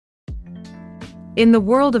In the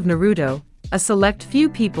world of Naruto, a select few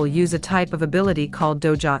people use a type of ability called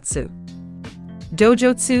Dojutsu.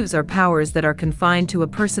 Dojutsus are powers that are confined to a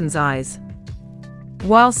person's eyes.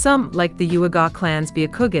 While some, like the Yuiga clan's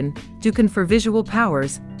Byakugan, do confer visual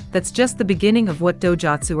powers, that's just the beginning of what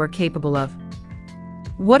Dojutsu are capable of.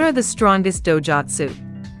 What are the strongest Dojutsu?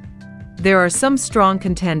 There are some strong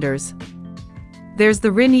contenders. There's the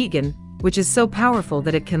Reigen, which is so powerful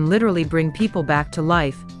that it can literally bring people back to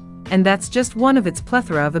life, and that's just one of its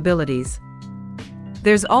plethora of abilities.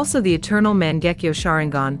 There's also the Eternal Mangekyo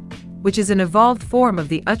Sharingan, which is an evolved form of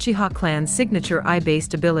the Uchiha clan's signature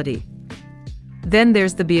eye-based ability. Then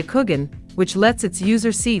there's the Byakugan, which lets its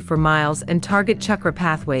user see for miles and target chakra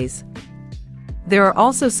pathways. There are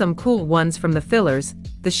also some cool ones from the fillers.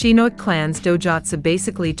 The Shinoe clan's Dojutsu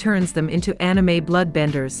basically turns them into anime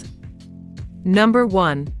bloodbenders. Number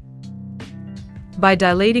 1. By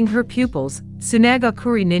dilating her pupils,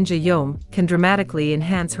 Tsunagakuri Ninja Yome can dramatically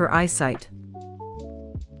enhance her eyesight.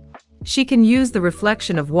 She can use the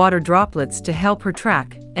reflection of water droplets to help her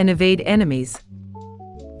track and evade enemies.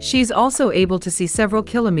 She's also able to see several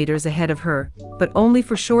kilometers ahead of her, but only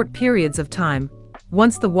for short periods of time.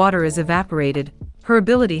 Once the water is evaporated, her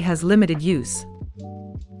ability has limited use.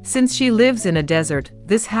 Since she lives in a desert,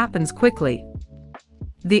 this happens quickly.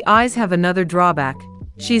 The eyes have another drawback.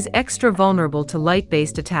 She's extra vulnerable to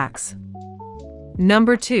light-based attacks.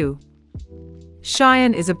 Number 2.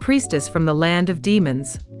 Cheyenne is a priestess from the land of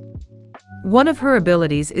demons. One of her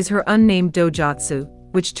abilities is her unnamed Dojutsu,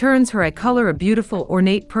 which turns her eye color a beautiful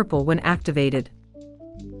ornate purple when activated.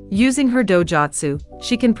 Using her Dojutsu,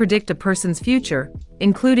 she can predict a person's future,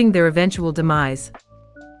 including their eventual demise.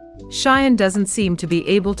 Cheyenne doesn't seem to be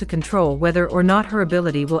able to control whether or not her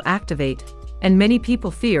ability will activate, and many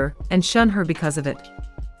people fear and shun her because of it.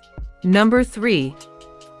 Number 3.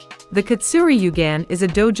 The Katsuri Yugan is a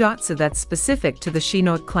Dojutsu that's specific to the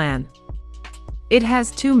Shinoe clan. It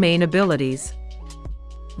has two main abilities.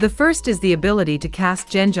 The first is the ability to cast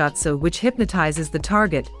Genjutsu, which hypnotizes the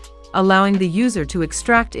target, allowing the user to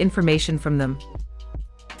extract information from them.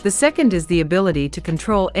 The second is the ability to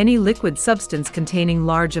control any liquid substance containing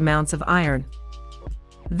large amounts of iron.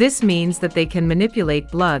 This means that they can manipulate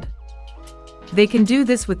blood. They can do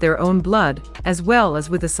this with their own blood, as well as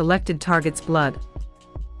with a selected target's blood.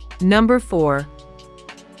 Number 4.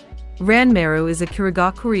 Ranmaru is a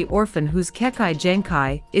Kirigakuri orphan whose Kekai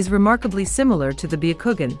Genkai is remarkably similar to the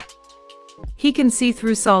Byakugan. He can see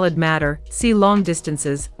through solid matter, see long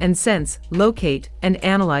distances, and sense, locate, and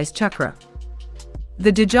analyze chakra.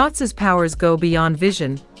 The Dojutsu's powers go beyond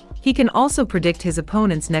vision. He can also predict his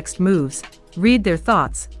opponent's next moves, read their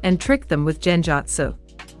thoughts, and trick them with Genjutsu.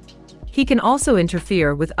 He can also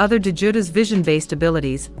interfere with other Dojutsu's vision-based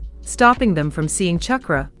abilities, stopping them from seeing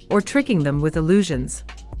chakra, or tricking them with illusions.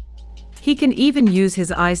 He can even use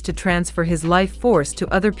his eyes to transfer his life force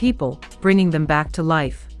to other people, bringing them back to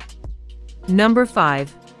life. Number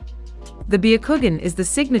 5. The Byakugan is the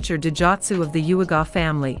signature Dojutsu of the Yuiga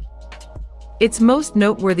family. Its most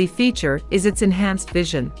noteworthy feature is its enhanced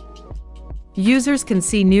vision. Users can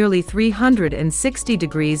see nearly 360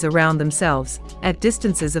 degrees around themselves, at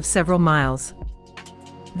distances of several miles.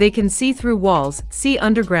 They can see through walls, see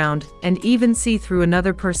underground, and even see through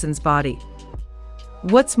another person's body.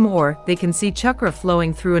 What's more, they can see chakra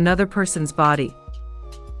flowing through another person's body.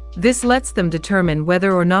 This lets them determine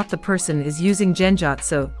whether or not the person is using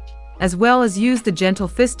Genjutsu, as well as use the gentle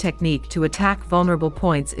fist technique to attack vulnerable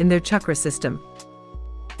points in their chakra system.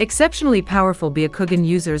 Exceptionally powerful Byakugan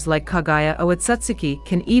users like Kagaya Otsutsuki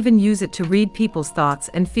can even use it to read people's thoughts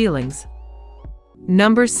and feelings.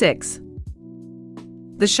 Number 6.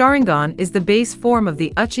 The Sharingan is the base form of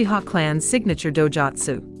the Uchiha clan's signature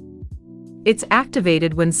Dojutsu. It's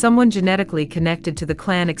activated when someone genetically connected to the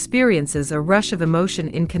clan experiences a rush of emotion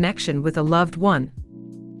in connection with a loved one.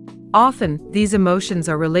 Often, these emotions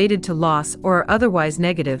are related to loss or are otherwise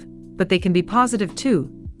negative, but they can be positive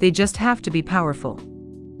too, they just have to be powerful.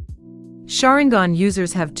 Sharingan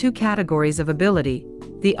users have two categories of ability,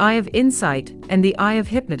 the Eye of Insight and the Eye of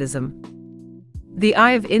Hypnotism. The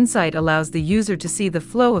Eye of Insight allows the user to see the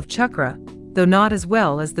flow of chakra, though not as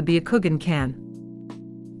well as the Byakugan can.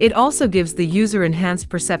 It also gives the user enhanced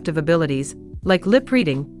perceptive abilities, like lip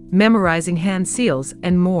reading, memorizing hand seals,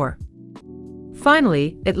 and more.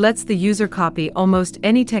 Finally, it lets the user copy almost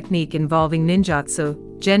any technique involving ninjutsu,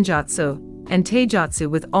 genjutsu, and taijutsu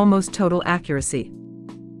with almost total accuracy.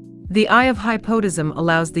 The Eye of Hypnotism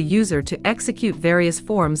allows the user to execute various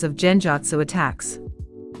forms of genjutsu attacks.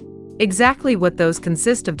 Exactly what those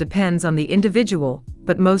consist of depends on the individual,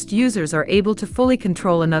 but most users are able to fully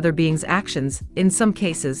control another being's actions, in some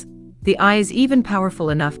cases, the eye is even powerful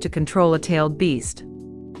enough to control a tailed beast.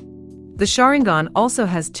 The Sharingan also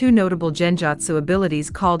has two notable genjutsu abilities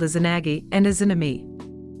called Izanagi and Izanami.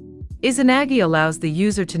 Izanagi allows the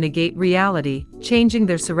user to negate reality, changing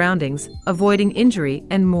their surroundings, avoiding injury,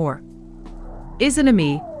 and more.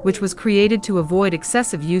 Izanami, which was created to avoid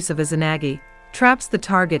excessive use of Izanagi, traps the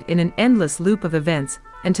target in an endless loop of events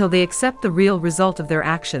until they accept the real result of their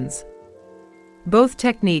actions. Both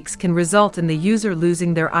techniques can result in the user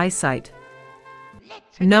losing their eyesight.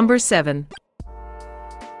 Number 7.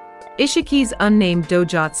 Ishiki's unnamed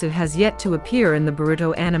Dojutsu has yet to appear in the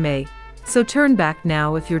Boruto anime, so turn back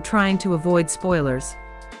now if you're trying to avoid spoilers.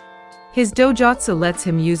 His Dojutsu lets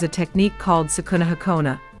him use a technique called Sukuna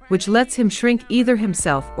Hakona, which lets him shrink either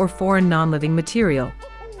himself or foreign non-living material.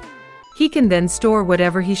 He can then store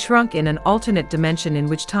whatever he shrunk in an alternate dimension in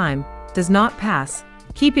which time does not pass,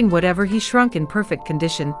 keeping whatever he shrunk in perfect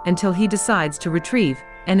condition until he decides to retrieve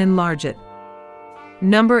and enlarge it.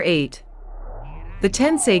 Number 8. The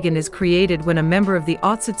Tenseigan is created when a member of the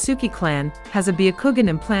Otsutsuki clan has a Byakugan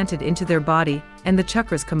implanted into their body and the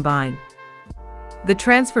chakras combine. The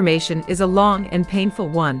transformation is a long and painful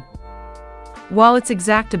one. While its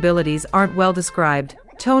exact abilities aren't well described,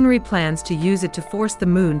 Tonri plans to use it to force the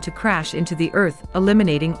moon to crash into the earth,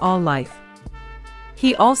 eliminating all life.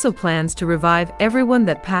 He also plans to revive everyone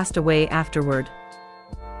that passed away afterward.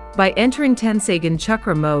 By entering Tenseigan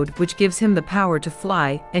Chakra mode, which gives him the power to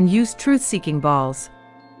fly and use truth-seeking balls.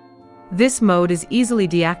 This mode is easily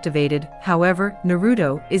deactivated, however,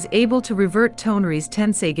 Naruto is able to revert Tonri's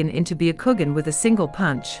Tenseigan into Byakugan with a single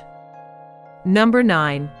punch. Number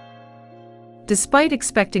 9. Despite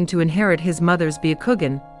expecting to inherit his mother's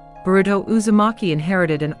Byakugan, Boruto Uzumaki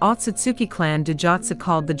inherited an Otsutsuki clan Dojutsu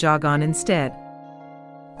called the Jogan instead.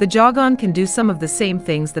 The Jogan can do some of the same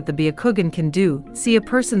things that the Byakugan can do, see a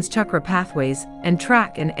person's chakra pathways, and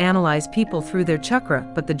track and analyze people through their chakra,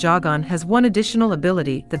 but the Jogan has one additional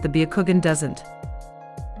ability that the Byakugan doesn't.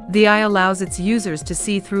 The eye allows its users to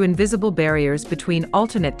see through invisible barriers between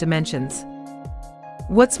alternate dimensions.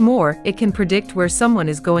 What's more, it can predict where someone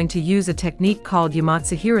is going to use a technique called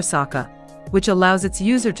Yamatsu Hirasaka, which allows its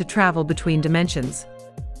user to travel between dimensions.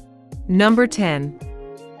 Number 10.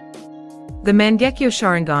 The Mangekyo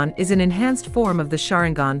Sharingan is an enhanced form of the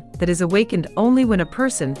Sharingan that is awakened only when a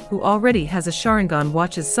person who already has a Sharingan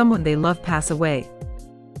watches someone they love pass away.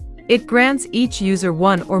 It grants each user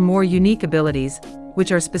one or more unique abilities,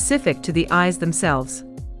 which are specific to the eyes themselves.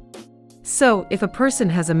 So, if a person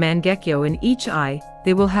has a Mangekyo in each eye,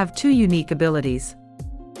 they will have two unique abilities.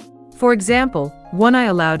 For example, one eye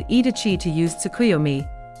allowed Itachi to use Tsukuyomi,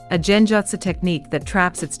 a genjutsu technique that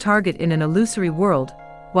traps its target in an illusory world,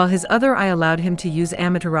 while his other eye allowed him to use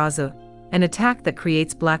Amaterasu, an attack that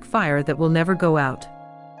creates black fire that will never go out.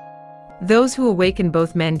 Those who awaken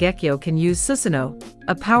both Mangekyo can use Susanoo,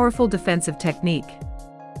 a powerful defensive technique.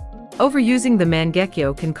 Overusing the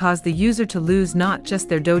Mangekyo can cause the user to lose not just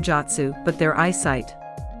their Dojutsu but their eyesight.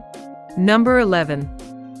 Number 11.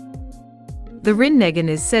 The Rinnegan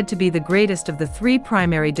is said to be the greatest of the three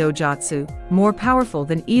primary Dojutsu, more powerful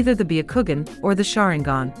than either the Byakugan or the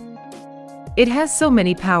Sharingan. It has so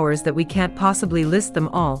many powers that we can't possibly list them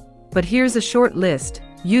all, but here's a short list.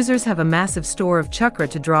 Users have a massive store of chakra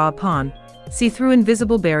to draw upon, see through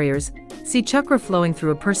invisible barriers, see chakra flowing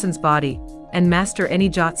through a person's body, and master any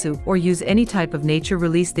jutsu or use any type of nature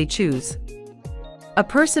release they choose. A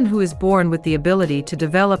person who is born with the ability to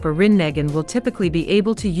develop a Rinnegan will typically be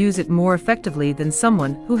able to use it more effectively than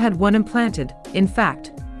someone who had one implanted. In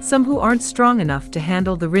fact, some who aren't strong enough to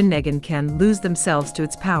handle the Rinnegan can lose themselves to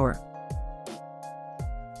its power.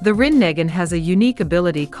 The Rinnegan has a unique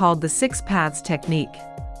ability called the Six Paths technique.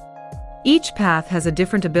 Each path has a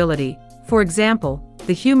different ability. For example,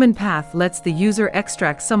 the human path lets the user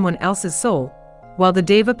extract someone else's soul, while the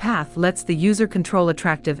Deva path lets the user control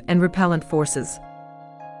attractive and repellent forces.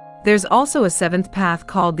 There's also a seventh path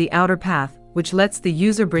called the Outer Path, which lets the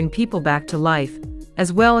user bring people back to life,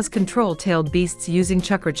 as well as control tailed beasts using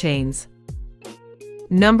chakra chains.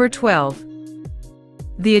 Number 12.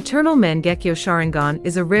 The Eternal Mangekyo Sharingan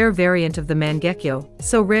is a rare variant of the Mangekyo,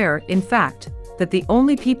 so rare, in fact, that the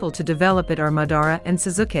only people to develop it are Madara and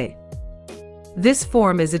Sasuke. This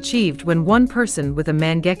form is achieved when one person with a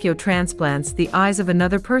Mangekyo transplants the eyes of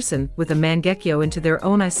another person with a Mangekyo into their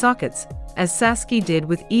own eye sockets, as Sasuke did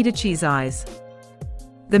with Itachi's eyes.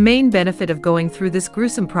 The main benefit of going through this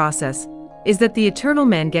gruesome process is that the Eternal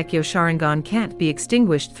Mangekyo Sharingan can't be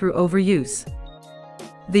extinguished through overuse.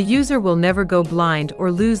 The user will never go blind or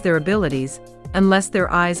lose their abilities unless their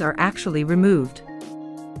eyes are actually removed.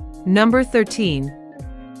 Number 13.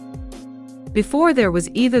 Before there was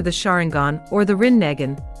either the Sharingan or the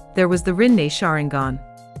Rinnegan, there was the Rinne Sharingan.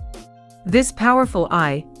 This powerful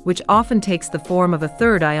eye, which often takes the form of a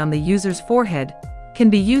third eye on the user's forehead, can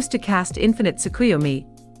be used to cast infinite Tsukuyomi,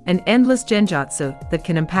 an endless genjutsu that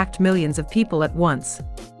can impact millions of people at once.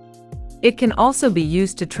 It can also be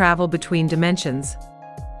used to travel between dimensions.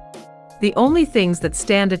 The only things that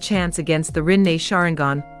stand a chance against the Rinne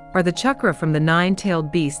Sharingan are the chakra from the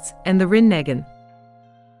nine-tailed beasts and the Rinnegan.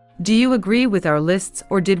 Do you agree with our lists,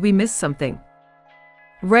 or did we miss something?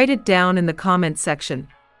 Write it down in the comment section.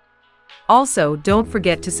 Also, don't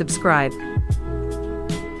forget to subscribe.